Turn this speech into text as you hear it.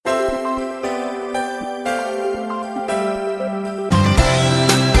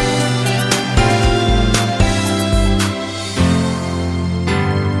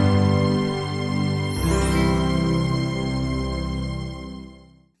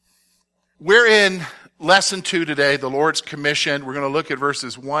We're in lesson 2 today, the Lord's Commission. We're going to look at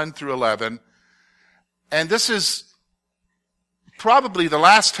verses 1 through 11. And this is probably the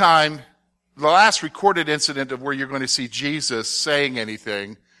last recorded incident of where you're going to see Jesus saying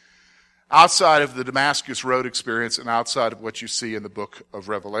anything outside of the Damascus Road experience and outside of what you see in the book of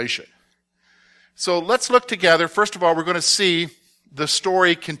Revelation. So let's look together. First of all, we're going to see the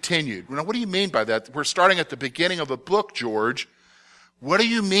story continued. Now, what do you mean by that? We're starting at the beginning of a book, George. What do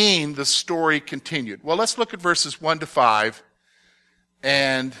you mean the story continued? Well, let's look at verses 1 to 5,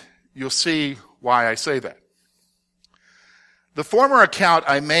 and you'll see why I say that. The former account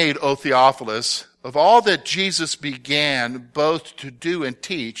I made, O Theophilus, of all that Jesus began both to do and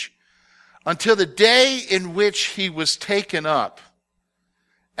teach, until the day in which he was taken up,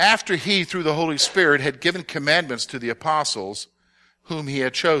 after he, through the Holy Spirit, had given commandments to the apostles whom he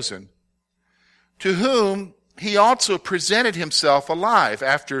had chosen, to whom he also presented himself alive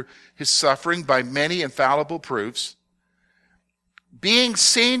after his suffering by many infallible proofs, being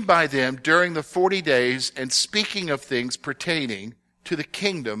seen by them during the 40 days and speaking of things pertaining to the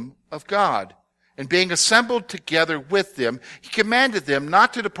kingdom of God. And being assembled together with them, he commanded them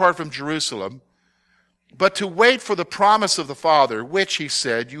not to depart from Jerusalem, but to wait for the promise of the Father, which, he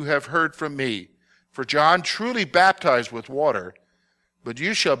said, you have heard from me. For John truly baptized with water, but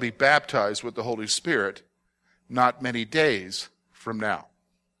you shall be baptized with the Holy Spirit not many days from now.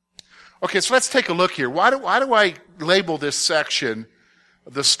 Okay, so let's take a look here. Why do I label this section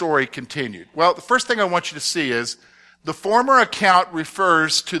the story continued? Well, the first thing I want you to see is the former account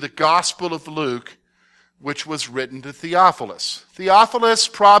refers to the Gospel of Luke, which was written to Theophilus. Theophilus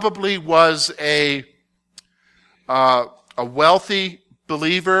probably was a wealthy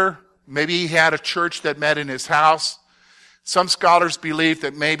believer. Maybe he had a church that met in his house. Some scholars believe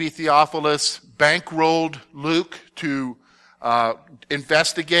that maybe Theophilus bankrolled Luke to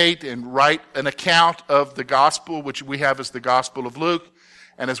investigate and write an account of the gospel, which we have as the Gospel of Luke,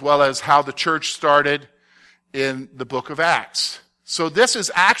 and as well as how the church started in the book of Acts. So this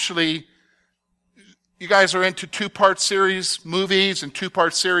is actually, you guys are into two-part series movies and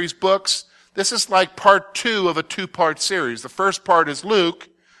two-part series books. This is like part 2 of a two-part series. The first part is Luke,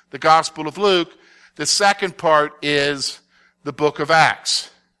 the Gospel of Luke. The second part is the book of Acts.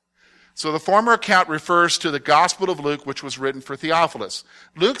 So the former account refers to the Gospel of Luke, which was written for Theophilus.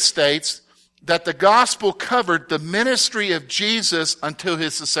 Luke states that the gospel covered the ministry of Jesus until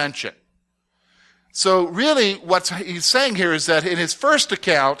his ascension. So really what he's saying here is that in his first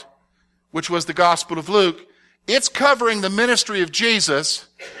account, which was the Gospel of Luke, it's covering the ministry of Jesus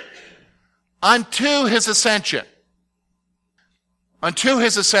unto his ascension. Unto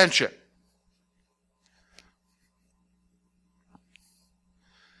his ascension.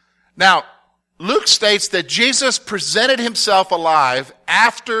 Now, Luke states that Jesus presented himself alive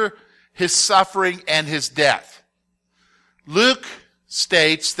after his suffering and his death. Luke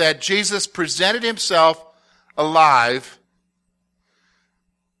states that Jesus presented himself alive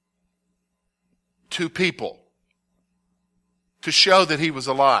to people to show that he was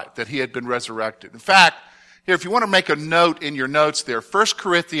alive, that he had been resurrected. In fact, here, if you want to make a note in your notes there, 1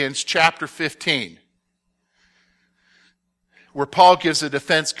 Corinthians chapter 15, where Paul gives a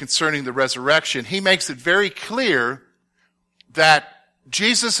defense concerning the resurrection, he makes it very clear that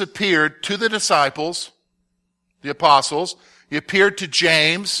Jesus appeared to the disciples, the apostles. He appeared to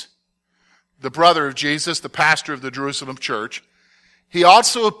James, the brother of Jesus, the pastor of the Jerusalem church. He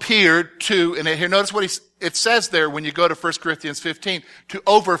also appeared to, and here notice what it says there when you go to 1 Corinthians 15, to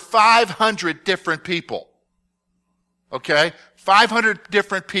over 500 different people. Okay? 500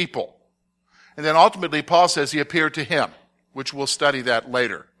 different people. And then ultimately Paul says he appeared to him, which we'll study that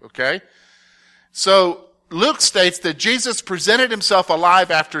later, okay? So Luke states that Jesus presented himself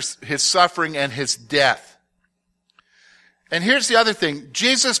alive after his suffering and his death. And here's the other thing.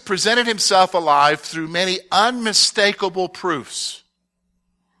 Jesus presented himself alive through many unmistakable proofs.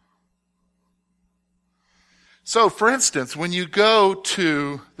 So, for instance, when you go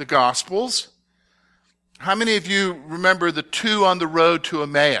to the Gospels, how many of you remember the 2 on the road to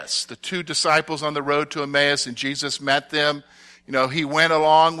Emmaus? The 2 disciples on the road to Emmaus, and Jesus met them. You know, he went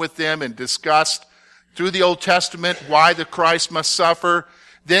along with them and discussed through the Old Testament why the Christ must suffer.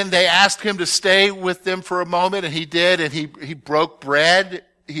 Then they asked him to stay with them for a moment, and he did, and he broke bread.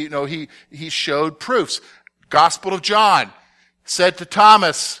 He showed proofs. Gospel of John said to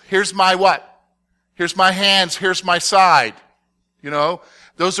Thomas, here's my what? Here's my hands, here's my side. You know,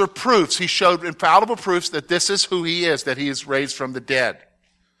 those are proofs. He showed infallible proofs that this is who he is, that he is raised from the dead.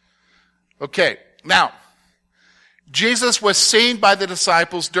 Okay, now, Jesus was seen by the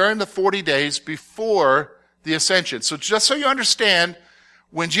disciples during the 40 days before the ascension. So just so you understand,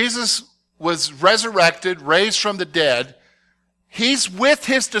 when Jesus was resurrected, raised from the dead, he's with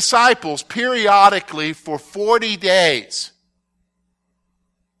his disciples periodically for 40 days.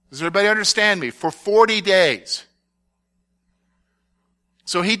 Does everybody understand me? For 40 days.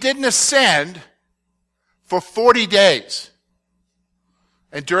 So he didn't ascend for 40 days.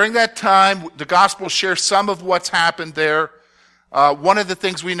 And during that time, the gospel shares some of what's happened there. One of the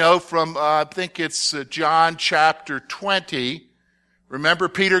things we know from, I think it's John chapter 20. Remember,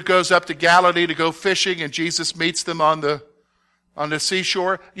 Peter goes up to Galilee to go fishing, and Jesus meets them on the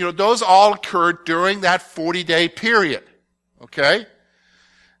seashore. You know, those all occurred during that 40-day period. Okay?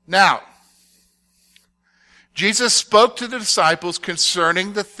 Now, Jesus spoke to the disciples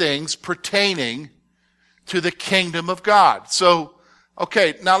concerning the things pertaining to the kingdom of God. So,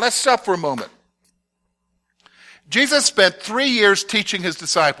 okay, now let's stop for a moment. Jesus spent 3 years teaching his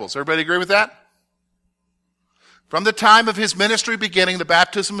disciples. Everybody agree with that? From the time of his ministry beginning, the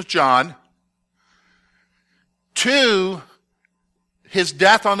baptism of John, to his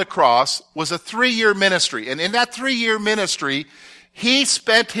death on the cross was a 3-year ministry. And in that 3-year ministry, he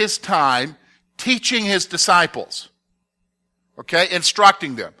spent his time teaching his disciples. Okay?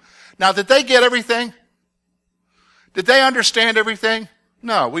 Instructing them. Now, did they get everything? Did they understand everything?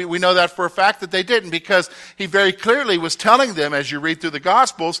 No, we know that for a fact that they didn't, because he very clearly was telling them, as you read through the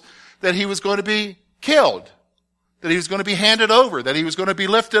Gospels, that he was going to be killed, that he was going to be handed over, that he was going to be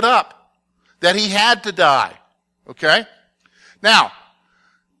lifted up, that he had to die. Okay? Now,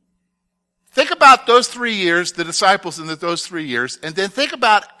 think about those 3 years, the disciples in those 3 years, and then think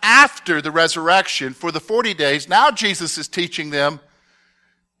about after the resurrection for the 40 days. Now Jesus is teaching them.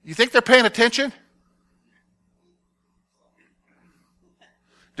 You think they're paying attention?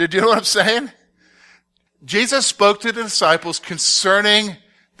 Did you know what I'm saying? Jesus spoke to the disciples concerning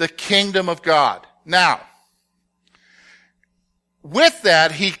the kingdom of God. Now, with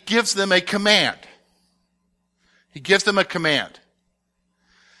that, he gives them a command. He gives them a command.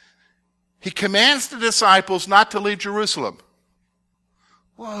 He commands the disciples not to leave Jerusalem.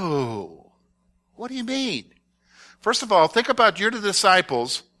 Whoa. What do you mean? First of all, think about you're the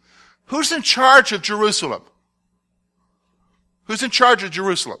disciples. Who's in charge of Jerusalem? Who's in charge of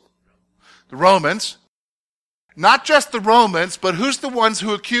Jerusalem? The Romans. Not just the Romans, but who's the ones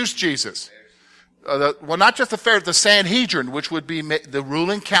who accused Jesus? Well, not just the Pharisees, the Sanhedrin, which would be the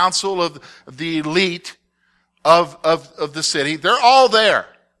ruling council of the elite of the city. They're all there.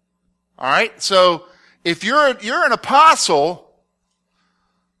 All right? So if you're an apostle,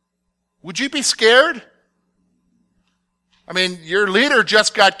 would you be scared? I mean, your leader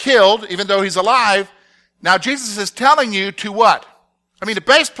just got killed, even though he's alive. Now Jesus is telling you to what? I mean, the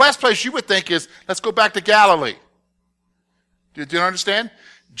best place you would think is, let's go back to Galilee. Do you understand?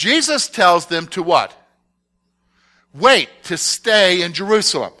 Jesus tells them to what? Wait, to stay in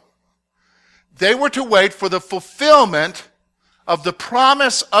Jerusalem. They were to wait for the fulfillment of the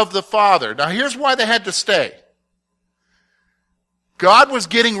promise of the Father. Now here's why they had to stay. God was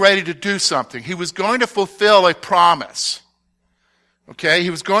getting ready to do something. He was going to fulfill a promise. Okay? He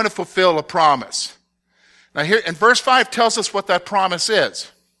was going to fulfill a promise. Now here, and verse 5 tells us what that promise is.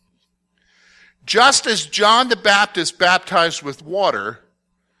 Just as John the Baptist baptized with water,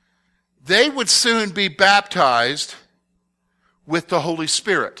 they would soon be baptized with the Holy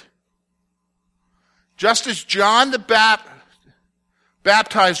Spirit. Just as John the Baptist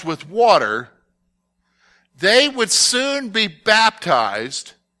baptized with water, they would soon be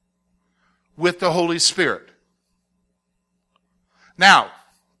baptized with the Holy Spirit. Now,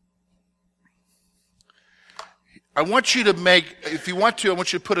 I want you to if you want to, I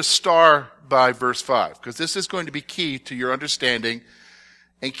want you to put a star by verse 5, because this is going to be key to your understanding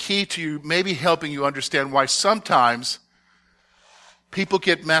and key to you maybe helping you understand why sometimes people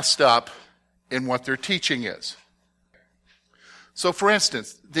get messed up in what their teaching is. So for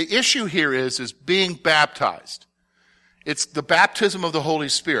instance, the issue here is being baptized. It's the baptism of the Holy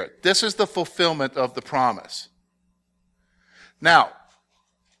Spirit. This is the fulfillment of the promise. Now,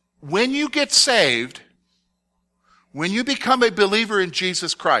 when you get saved, when you become a believer in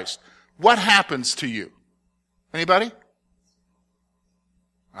Jesus Christ, what happens to you? Anybody?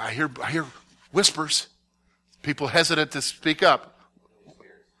 I hear whispers. People hesitant to speak up.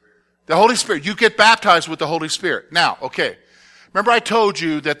 The Holy Spirit. You get baptized with the Holy Spirit. Now, okay. Remember I told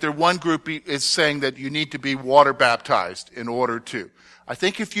you that there one group is saying that you need to be water baptized in order to. I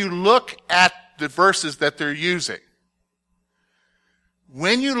think if you look at the verses that they're using,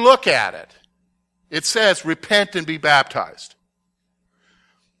 when you look at it, it says repent and be baptized.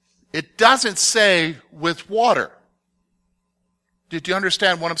 It doesn't say with water. Did you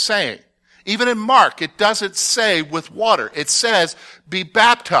understand what I'm saying? Even in Mark, it doesn't say with water. It says be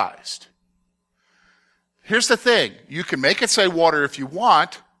baptized. here's the thing. You can make it say water if you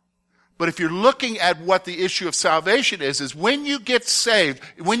want, but if you're looking at what the issue of salvation is when you get saved,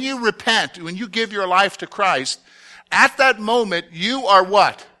 when you repent, when you give your life to Christ, at that moment you are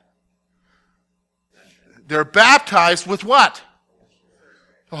what? They're baptized with what?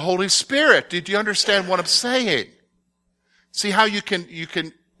 The Holy Spirit. Did you understand what I'm saying? See how you can, do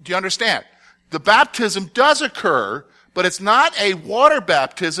you understand? The baptism does occur, but it's not a water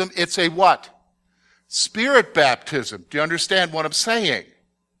baptism, it's a what? Spirit baptism. Do you understand what I'm saying?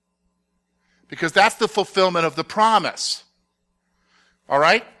 Because that's the fulfillment of the promise. All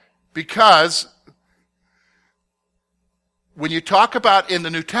right? Because when you talk about in the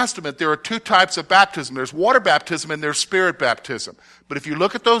New Testament, there are two types of baptism. There's water baptism and there's spirit baptism. But if you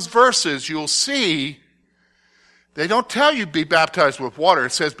look at those verses, you'll see they don't tell you be baptized with water.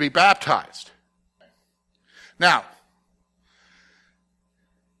 It says be baptized. Now,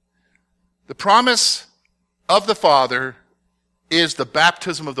 the promise of the Father is the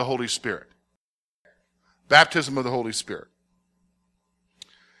baptism of the Holy Spirit. Baptism of the Holy Spirit.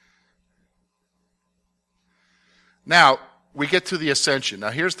 Now, we get to the ascension.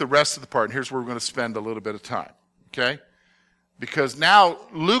 Now, here's the rest of the part, and here's where we're going to spend a little bit of time. Okay? Because now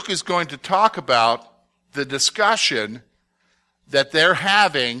Luke is going to talk about the discussion that they're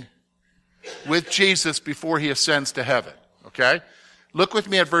having with Jesus before he ascends to heaven. Okay? Look with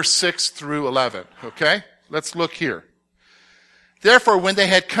me at verse 6 through 11. Okay? Let's look here. Therefore, when they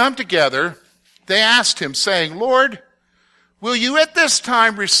had come together, they asked him, saying, Lord, will you at this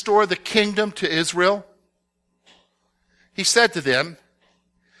time restore the kingdom to Israel? He said to them,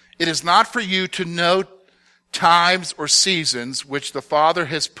 it is not for you to know times or seasons which the Father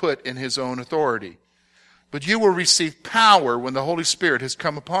has put in his own authority, but you will receive power when the Holy Spirit has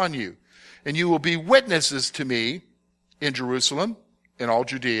come upon you, and you will be witnesses to me in Jerusalem, in all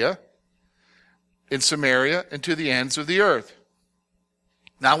Judea, in Samaria, and to the ends of the earth.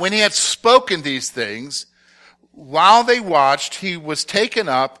 Now when he had spoken these things, while they watched, he was taken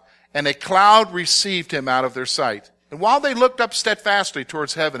up, and a cloud received him out of their sight. And while they looked up steadfastly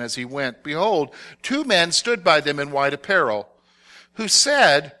towards heaven as he went, behold, two men stood by them in white apparel, who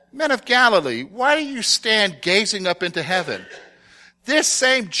said, Men of Galilee, why do you stand gazing up into heaven? This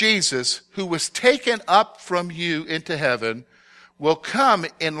same Jesus, who was taken up from you into heaven, will come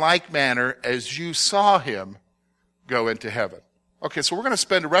in like manner as you saw him go into heaven. Okay, so we're going to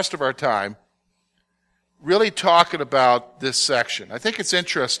spend the rest of our time really talking about this section. I think it's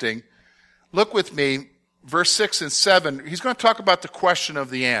interesting. Look with me, verse 6 and 7. He's going to talk about the question of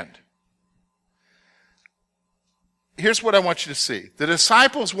the end. Here's what I want you to see. The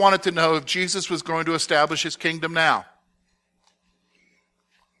disciples wanted to know if Jesus was going to establish his kingdom now.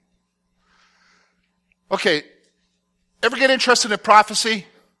 Okay, ever get interested in prophecy?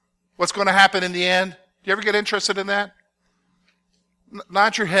 What's going to happen in the end? Do you ever get interested in that?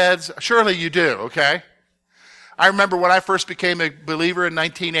 Nod your heads. Surely you do, okay? I remember when I first became a believer in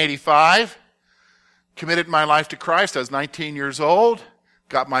 1985, committed my life to Christ. I was 19 years old,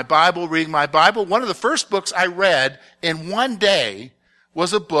 got my Bible, reading my Bible. One of the first books I read in one day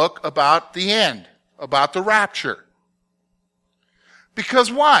was a book about the end, about the rapture.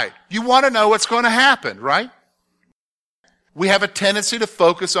 Because why? You want to know what's going to happen, right? We have a tendency to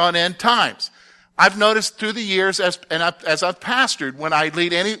focus on end times. I've noticed through the years, as I've pastored, when I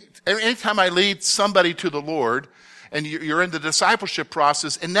lead anytime I lead somebody to the Lord, and you're in the discipleship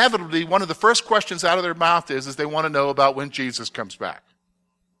process, inevitably one of the first questions out of their mouth is they want to know about when Jesus comes back.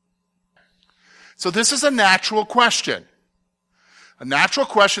 So this is a natural question. A natural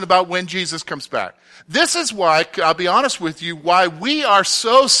question about when Jesus comes back. This is why, I'll be honest with you, why we are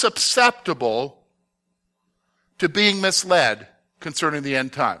so susceptible to being misled concerning the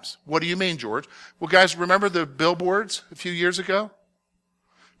end times. What do you mean, George? Well, guys, remember the billboards a few years ago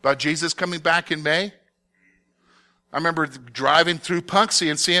about Jesus coming back in May? I remember driving through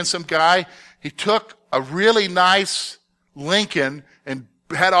Punxsutawney and seeing some guy. He took a really nice Lincoln and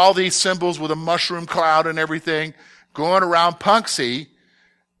had all these symbols with a mushroom cloud and everything going around Punxsutawney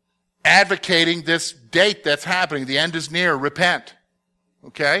advocating this date that's happening. The end is near. Repent.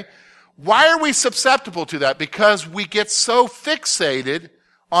 Okay? Why are we susceptible to that? Because we get so fixated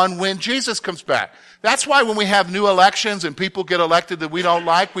on when Jesus comes back. That's why when we have new elections and people get elected that we don't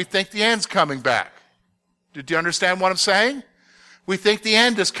like, we think the end's coming back. Did you understand what I'm saying? We think the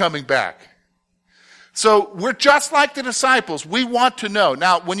end is coming back. So we're just like the disciples. We want to know.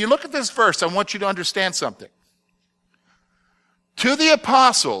 Now, when you look at this verse, I want you to understand something. To the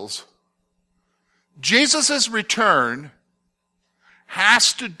apostles, Jesus' return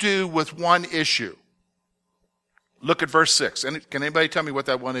has to do with one issue. Look at verse 6. And can anybody tell me what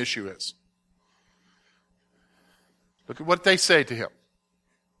that one issue is? Look at what they say to him.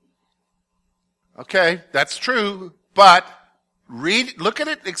 Okay, that's true, but look at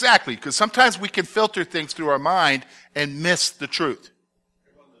it exactly, because sometimes we can filter things through our mind and miss the truth.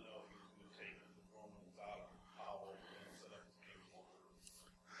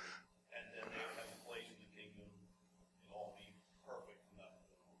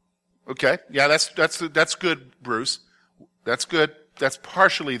 Okay, yeah, that's good, Bruce. That's good. That's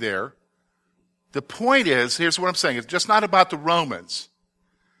partially there. The point is, here's what I'm saying, it's just not about the Romans.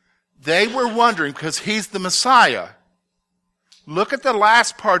 They were wondering, because he's the Messiah. Look at the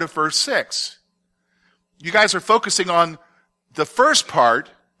last part of verse 6. You guys are focusing on the first part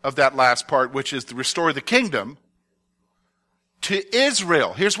of that last part, which is to restore the kingdom to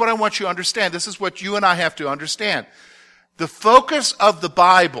Israel. Here's what I want you to understand. This is what you and I have to understand. The focus of the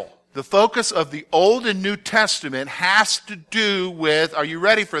Bible, the focus of the Old and New Testament has to do with, are you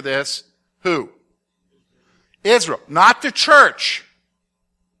ready for this? Who? Israel, not the church.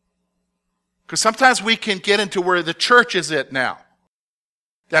 Because sometimes we can get into where the church is it now.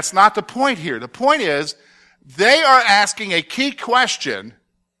 That's not the point here. The point is, they are asking a key question,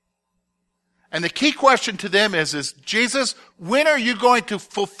 and the key question to them is Jesus, when are you going to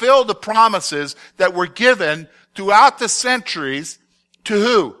fulfill the promises that were given throughout the centuries to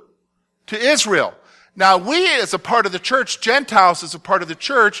who? To Israel. Now, we as a part of the church, Gentiles as a part of the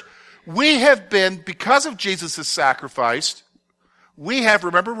church, we have been, because of Jesus' sacrifice,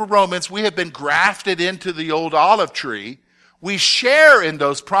 remember we're Romans, we have been grafted into the old olive tree. We share in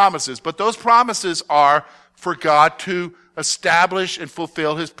those promises, but those promises are for God to establish and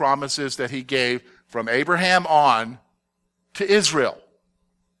fulfill his promises that he gave from Abraham on to Israel.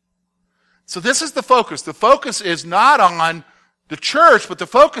 So this is the focus. The focus is not on the church, but the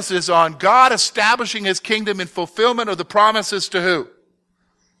focus is on God establishing his kingdom in fulfillment of the promises to who?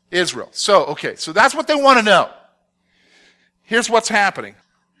 Israel. So that's what they want to know. Here's what's happening.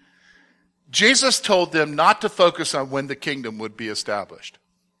 Jesus told them not to focus on when the kingdom would be established.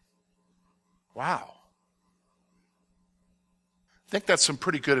 Wow. I think that's some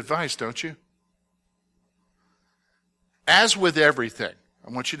pretty good advice, don't you? As with everything,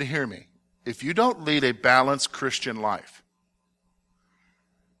 I want you to hear me. If you don't lead a balanced Christian life,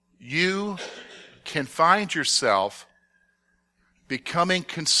 you can find yourself becoming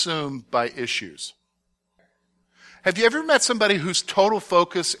consumed by issues. Have you ever met somebody whose total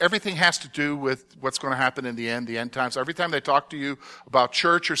focus, everything has to do with what's going to happen in the end times? Every time they talk to you about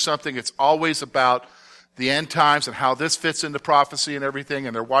church or something, it's always about the end times and how this fits into prophecy and everything,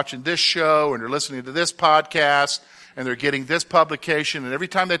 and they're watching this show and they're listening to this podcast and they're getting this publication, and every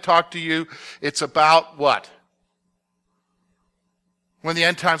time they talk to you, it's about what? When the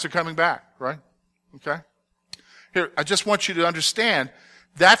end times are coming back, right? Okay? Here, I just want you to understand,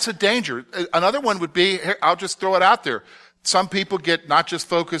 that's a danger. Another one would be, I'll just throw it out there. Some people get not just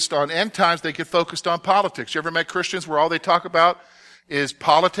focused on end times, they get focused on politics. You ever met Christians where all they talk about is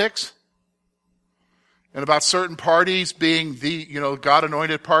politics? And about certain parties being the,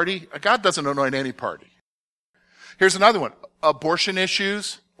 God-anointed party? God doesn't anoint any party. Here's another one. Abortion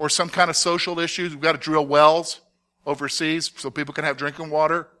issues or some kind of social issues. We've got to drill wells overseas so people can have drinking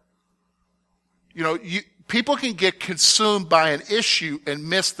water. People can get consumed by an issue and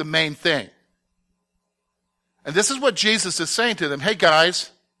miss the main thing. And this is what Jesus is saying to them. Hey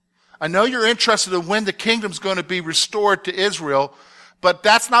guys, I know you're interested in when the kingdom's going to be restored to Israel, but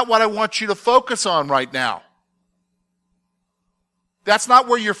that's not what I want you to focus on right now. That's not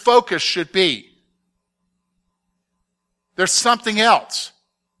where your focus should be. There's something else.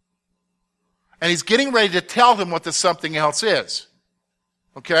 And he's getting ready to tell them what the something else is.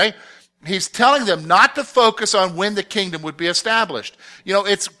 Okay? He's telling them not to focus on when the kingdom would be established.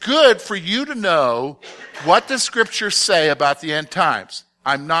 It's good for you to know what the scriptures say about the end times.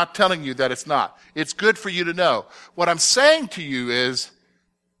 I'm not telling you that it's not. It's good for you to know. What I'm saying to you is,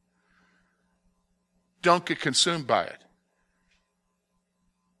 don't get consumed by it.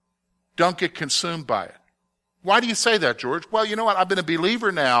 Don't get consumed by it. Why do you say that, George? Well, you know what? I've been a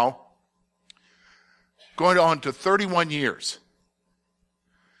believer now going on to 31 years.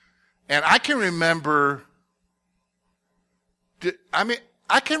 And I can remember,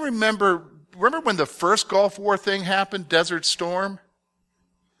 remember when the first Gulf War thing happened, Desert Storm?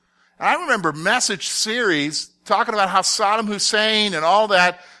 I remember message series talking about how Saddam Hussein and all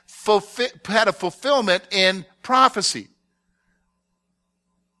that had a fulfillment in prophecy.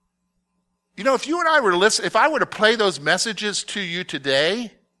 If you and I were to listen, if I were to play those messages to you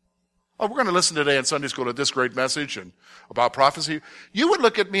today, we're going to listen today in Sunday school to this great message and about prophecy, you would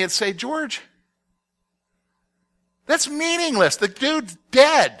look at me and say, George, that's meaningless. The dude's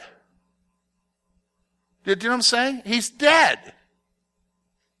dead. Do you know what I'm saying? He's dead.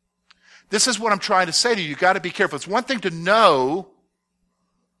 This is what I'm trying to say to you. You've got to be careful. It's one thing to know,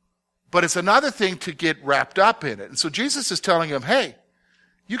 but it's another thing to get wrapped up in it. And so Jesus is telling them, hey,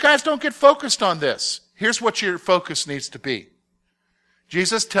 you guys don't get focused on this. Here's what your focus needs to be.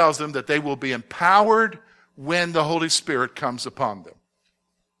 Jesus tells them that they will be empowered when the Holy Spirit comes upon them.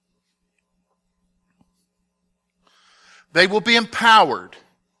 They will be empowered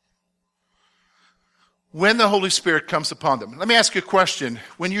when the Holy Spirit comes upon them. Let me ask you a question.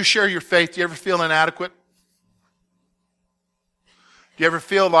 When you share your faith, do you ever feel inadequate? Do you ever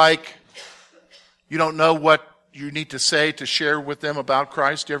feel like you don't know what you need to say to share with them about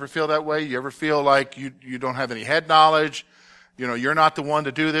Christ? Do you ever feel that way? You ever feel like you don't have any head knowledge? You know, you're not the one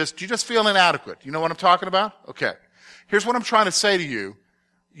to do this. Do you just feel inadequate? You know what I'm talking about? Okay. Here's what I'm trying to say to you.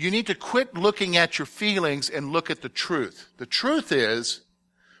 You need to quit looking at your feelings and look at the truth. The truth is,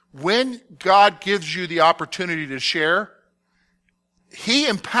 when God gives you the opportunity to share, He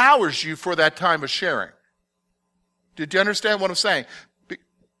empowers you for that time of sharing. Did you understand what I'm saying?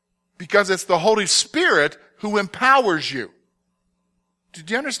 Because it's the Holy Spirit who empowers you. Did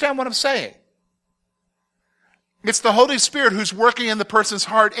you understand what I'm saying? It's the Holy Spirit who's working in the person's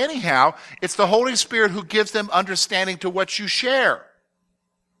heart anyhow. It's the Holy Spirit who gives them understanding to what you share.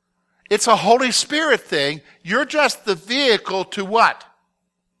 It's a Holy Spirit thing. You're just the vehicle to what?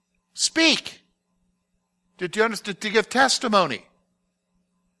 Speak. Did you understand? To give testimony.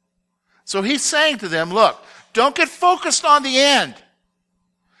 So He's saying to them, look, don't get focused on the end.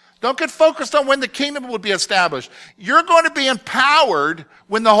 Don't get focused on when the kingdom will be established. You're going to be empowered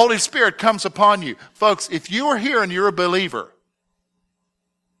when the Holy Spirit comes upon you. Folks, if you are here and you're a believer,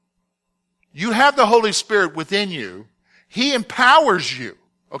 you have the Holy Spirit within you. He empowers you.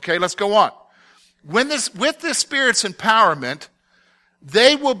 Okay, let's go on. With the Spirit's empowerment,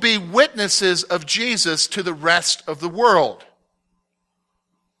 they will be witnesses of Jesus to the rest of the world.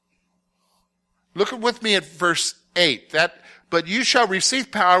 Look with me at verse 8. But you shall receive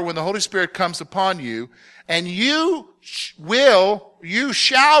power when the Holy Spirit comes upon you, and you shall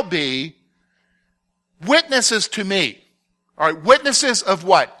be witnesses to me. All right, witnesses of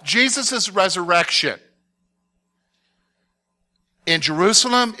what? Jesus' resurrection. In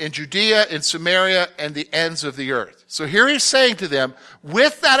Jerusalem, in Judea, in Samaria, and the ends of the earth. So here He's saying to them,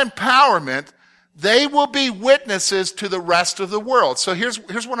 with that empowerment, they will be witnesses to the rest of the world. So here's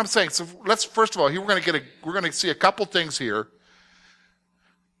what I'm saying. So let's, first of all, here we're going to see a couple things here.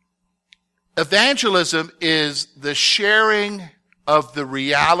 Evangelism is the sharing of the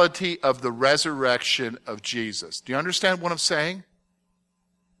reality of the resurrection of Jesus. Do you understand what I'm saying?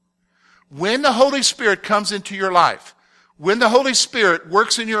 When the Holy Spirit comes into your life, when the Holy Spirit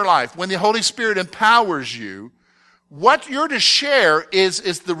works in your life, when the Holy Spirit empowers you, what you're to share is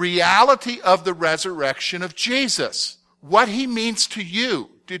the reality of the resurrection of Jesus. What He means to you.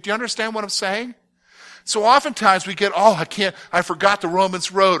 Do you understand what I'm saying? So oftentimes we get, I forgot the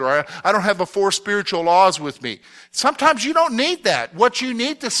Romans road, or I don't have the 4 spiritual laws with me. Sometimes you don't need that. What you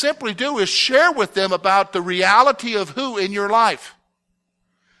need to simply do is share with them about the reality of who in your life?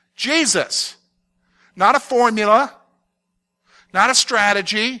 Jesus. Not a formula, not a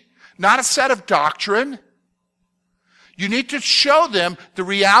strategy, not a set of doctrine. You need to show them the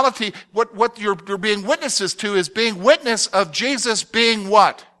reality. What you're being witnesses to is being witness of Jesus being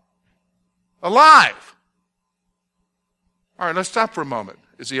what? Alive. All right, let's stop for a moment.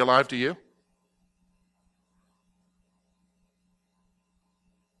 Is He alive to you?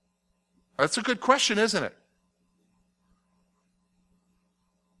 That's a good question, isn't it?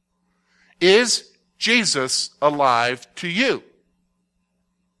 Is Jesus alive to you?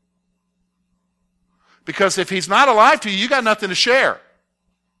 Because if He's not alive to you, you got nothing to share.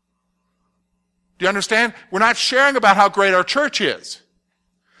 Do you understand? We're not sharing about how great our church is.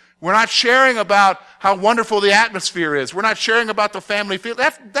 We're not sharing about how wonderful the atmosphere is. We're not sharing about the family feel.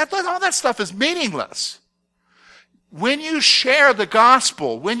 All that stuff is meaningless. When you share the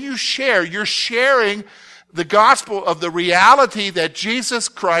gospel, you're sharing the gospel of the reality that Jesus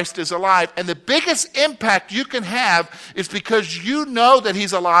Christ is alive. And the biggest impact you can have is because you know that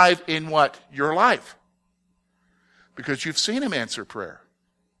He's alive in what? Your life. Because you've seen Him answer prayer.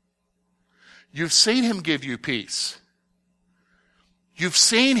 You've seen Him give you peace. You've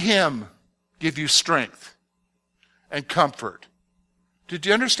seen Him give you strength and comfort. Did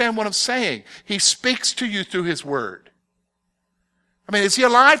you understand what I'm saying? He speaks to you through His Word. I mean, is He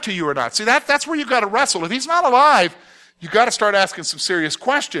alive to you or not? See, that's where you've got to wrestle. If He's not alive, you've got to start asking some serious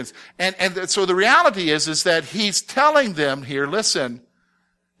questions. And so the reality is that He's telling them here, listen,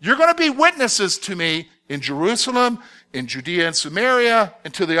 you're going to be witnesses to me in Jerusalem, in Judea and Samaria,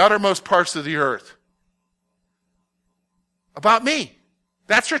 and to the uttermost parts of the earth. About me.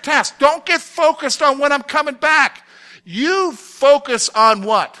 That's your task. Don't get focused on when I'm coming back. You focus on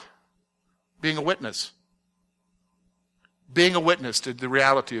what? Being a witness. Being a witness to the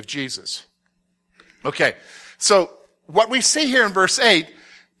reality of Jesus. Okay, so what we see here in verse 8,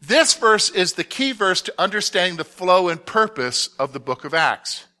 this verse is the key verse to understanding the flow and purpose of the book of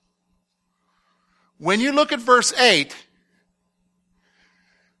Acts. When you look at verse 8,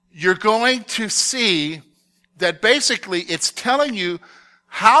 you're going to see that basically it's telling you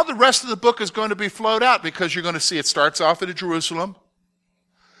how the rest of the book is going to be flowed out, because you're going to see it starts off at Jerusalem.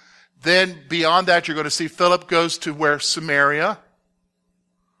 Then beyond that, you're going to see Philip goes to where? Samaria,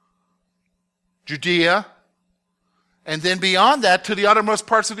 Judea, and then beyond that to the uttermost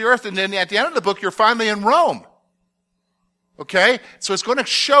parts of the earth. And then at the end of the book, you're finally in Rome. Okay? So it's going to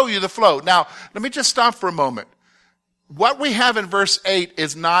show you the flow. Now, let me just stop for a moment. What we have in verse 8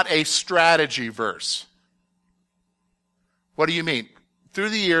 is not a strategy verse. What do you mean? Through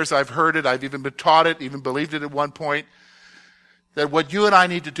the years, I've heard it, I've even been taught it, even believed it at one point, that what you and I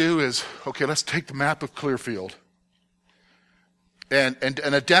need to do is, okay, let's take the map of Clearfield and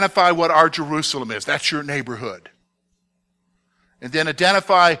identify what our Jerusalem is. That's your neighborhood. And then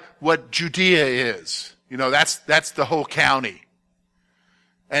identify what Judea is. You know, that's the whole county.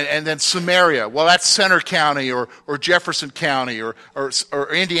 And then Samaria, well, that's Center County or Jefferson County or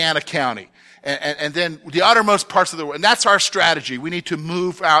Indiana County. And then the uttermost parts of the world. And that's our strategy. We need to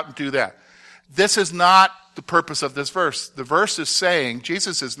move out and do that. This is not the purpose of this verse. The verse is saying,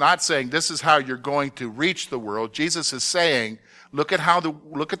 Jesus is not saying this is how you're going to reach the world. Jesus is saying, look at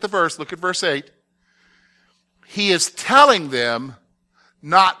the verse, look at verse 8. He is telling them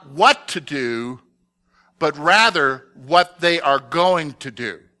not what to do, but rather what they are going to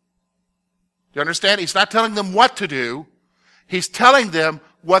do. Do you understand? He's not telling them what to do. He's telling them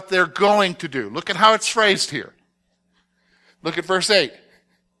what they're going to do. Look at how it's phrased here. Look at verse 8.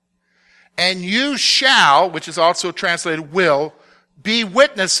 And you shall, which is also translated will, be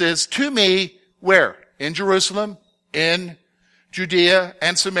witnesses to me, where? In Jerusalem, in Judea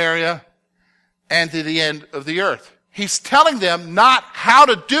and Samaria, and to the end of the earth. He's telling them not how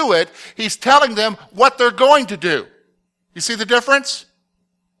to do it, he's telling them what they're going to do. You see the difference?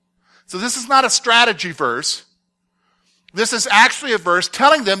 So this is not a strategy verse. This is actually a verse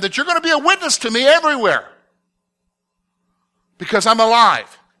telling them that you're going to be a witness to me everywhere. Because I'm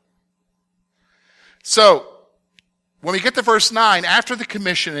alive. So, when we get to verse 9, after the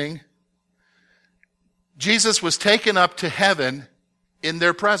commissioning, Jesus was taken up to heaven in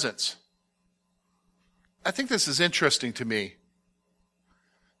their presence. I think this is interesting to me.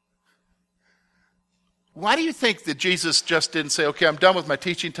 Why do you think that Jesus just didn't say, okay, I'm done with my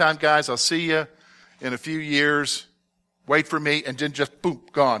teaching time, guys. I'll see you in a few years. Wait for me. And then just, boom,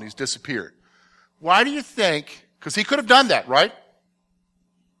 gone. He's disappeared. Why do you think, because he could have done that, right?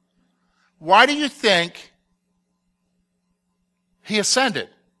 Why do you think he ascended?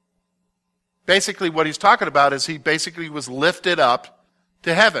 Basically, what he's talking about is he basically was lifted up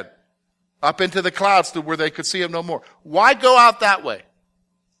to heaven, up into the clouds to where they could see him no more. Why go out that way?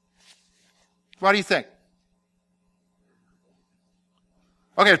 What do you think?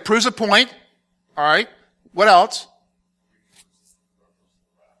 Okay, it proves a point. All right. What else?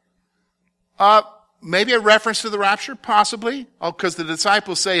 Maybe a reference to the rapture, possibly. Oh, because the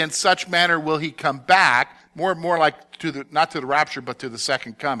disciples say, in such manner will he come back. More like not to the rapture, but to the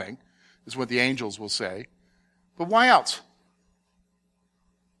second coming, is what the angels will say. But why else?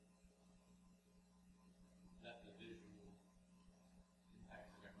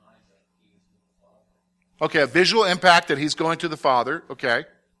 Okay, a visual impact that he's going to the Father. Okay.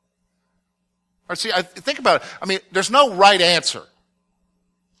 Or see, think about it. I mean, there's no right answer.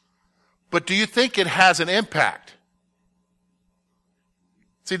 But do you think it has an impact?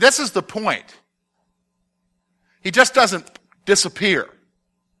 See, this is the point. He just doesn't disappear.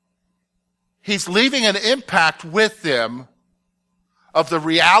 He's leaving an impact with them of the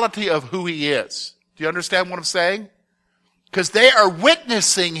reality of who he is. Do you understand what I'm saying? Because they are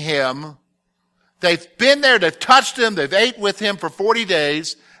witnessing him. They've been there, they've touched him, they've ate with him for 40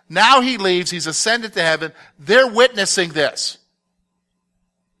 days. Now he leaves, he's ascended to heaven. They're witnessing this.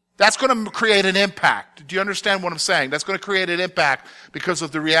 That's going to create an impact. Do you understand what I'm saying? That's going to create an impact because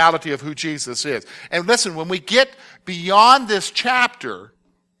of the reality of who Jesus is. And listen, when we get beyond this chapter,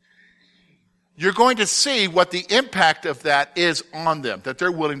 you're going to see what the impact of that is on them, that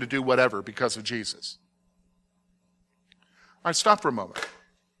they're willing to do whatever because of Jesus. All right, stop for a moment.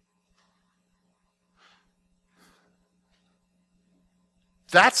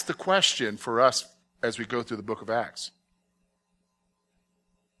 That's the question for us as we go through the book of Acts.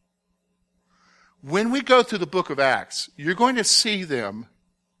 when we go through the book of Acts, you're going to see them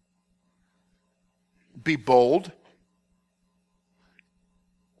be bold,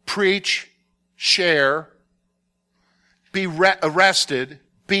 preach, share, be arrested,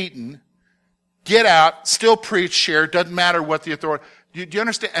 beaten, get out, still preach, share, doesn't matter what the authority. Do you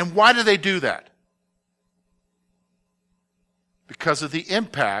understand? And why do they do that? Because of the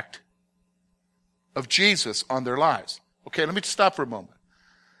impact of Jesus on their lives. Okay, let me just stop for a moment.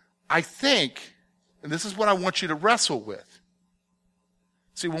 I think, and this is what I want you to wrestle with.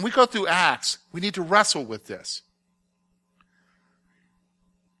 See, when we go through Acts, we need to wrestle with this.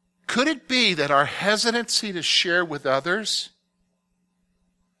 Could it be that our hesitancy to share with others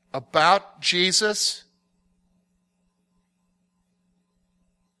about Jesus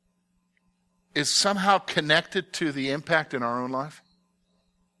is somehow connected to the impact in our own life?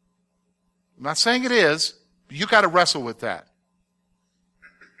 I'm not saying it is, but you got to wrestle with that.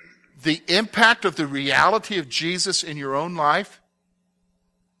 The impact of the reality of Jesus in your own life,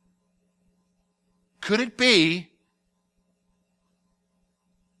 could it be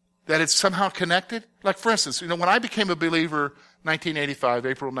that it's somehow connected? Like, for instance, when I became a believer,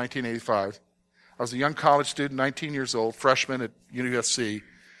 April 1985, I was a young college student, 19 years old, freshman at USC.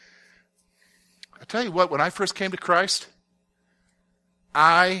 I tell you what, when I first came to Christ,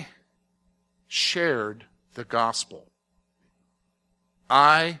 I shared the gospel.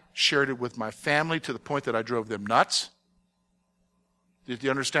 I shared it with my family to the point that I drove them nuts. Did you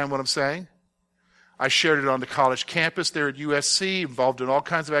understand what I'm saying? I shared it on the college campus there at USC, involved in all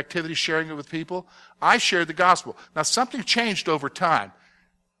kinds of activities, sharing it with people. I shared the gospel. Now, something changed over time.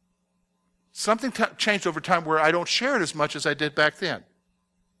 Something changed over time where I don't share it as much as I did back then.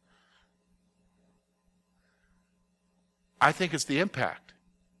 I think it's the impact.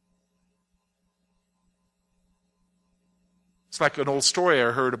 It's like an old story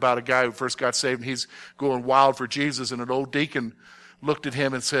I heard about a guy who first got saved, and he's going wild for Jesus, and an old deacon looked at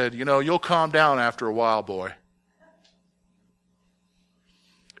him and said, you'll calm down after a while, boy.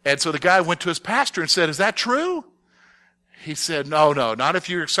 And so the guy went to his pastor and said, is that true? He said, no, not if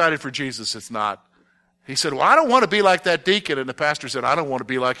you're excited for Jesus, it's not. He said, well, I don't want to be like that deacon. And the pastor said, I don't want to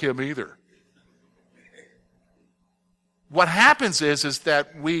be like him either. What happens is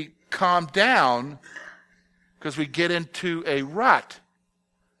that we calm down because we get into a rut,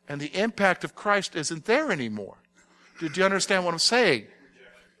 and the impact of Christ isn't there anymore. Do you understand what I'm saying?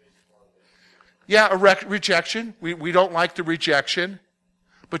 Yeah, rejection. We don't like the rejection.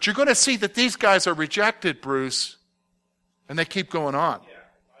 But you're going to see that these guys are rejected, Bruce, and they keep going on.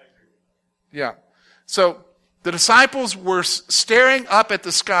 Yeah. So the disciples were staring up at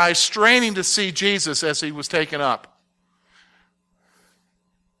the sky, straining to see Jesus as he was taken up.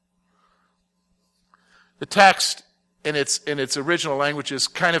 The text in its original language is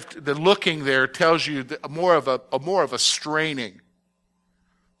kind of, the looking there tells you more of a straining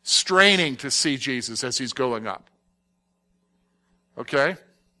to see Jesus as he's going up. Okay?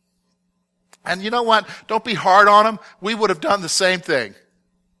 And you know what? Don't be hard on him. We would have done the same thing.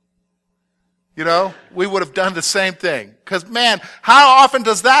 We would have done the same thing. Because, man, how often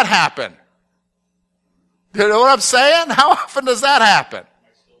does that happen? You know what I'm saying? How often does that happen?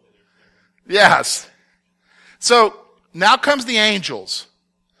 Yes. So, now comes the angels.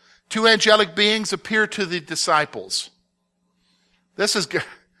 Two angelic beings appear to the disciples. This is good.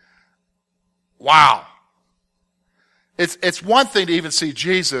 Wow. It's one thing to even see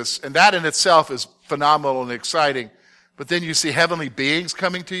Jesus, and that in itself is phenomenal and exciting. But then you see heavenly beings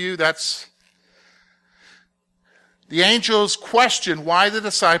coming to you. The angels question why the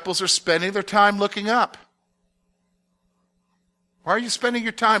disciples are spending their time looking up. Why are you spending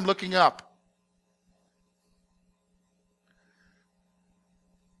your time looking up?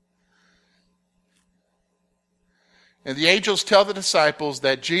 And the angels tell the disciples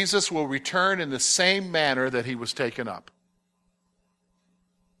that Jesus will return in the same manner that he was taken up.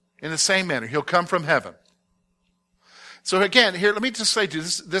 In the same manner. He'll come from heaven. So again, here, let me just say to you,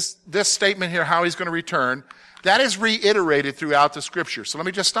 this statement here, how he's going to return, that is reiterated throughout the Scripture. So let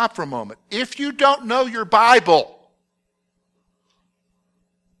me just stop for a moment. If you don't know your Bible,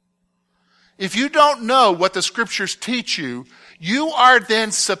 if you don't know what the Scriptures teach you, you are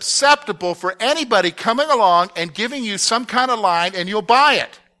then susceptible for anybody coming along and giving you some kind of line, and you'll buy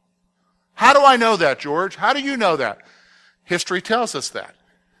it. How do I know that, George? How do you know that? History tells us that.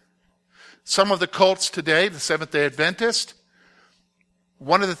 Some of the cults today, the Seventh-day Adventist,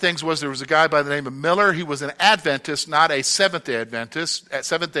 one of the things was there was a guy by the name of Miller. He was an Adventist, not a Seventh-day Adventist.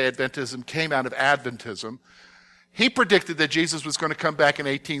 Seventh-day Adventism came out of Adventism. He predicted that Jesus was going to come back in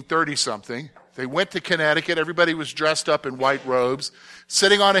 1830-something. They went to Connecticut. Everybody was dressed up in white robes,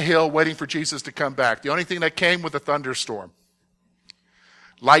 sitting on a hill waiting for Jesus to come back. The only thing that came was a thunderstorm.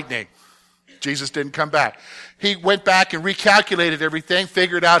 Lightning. Jesus didn't come back. He went back and recalculated everything,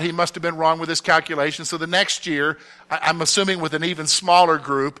 figured out he must have been wrong with his calculation. So the next year, I'm assuming with an even smaller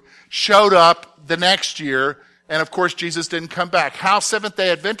group, showed up the next year, and of course Jesus didn't come back. How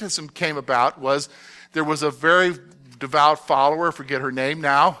Seventh-day Adventism came about was there was a very devout follower, forget her name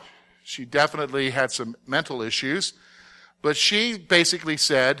now. She definitely had some mental issues. But she basically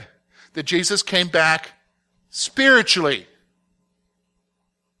said that Jesus came back spiritually.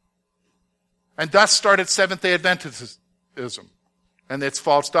 And thus started Seventh-day Adventism and its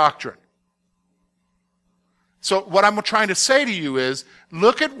false doctrine. So what I'm trying to say to you is,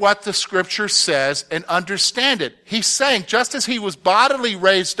 look at what the Scripture says and understand it. He's saying, just as he was bodily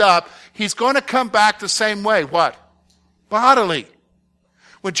raised up, he's going to come back the same way. What? Bodily.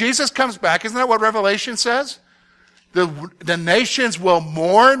 When Jesus comes back, isn't that what Revelation says? The nations will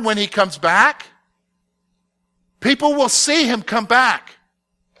mourn when he comes back. People will see him come back.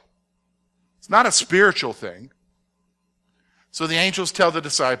 It's not a spiritual thing. So the angels tell the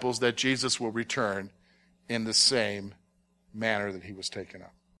disciples that Jesus will return in the same manner that he was taken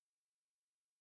up.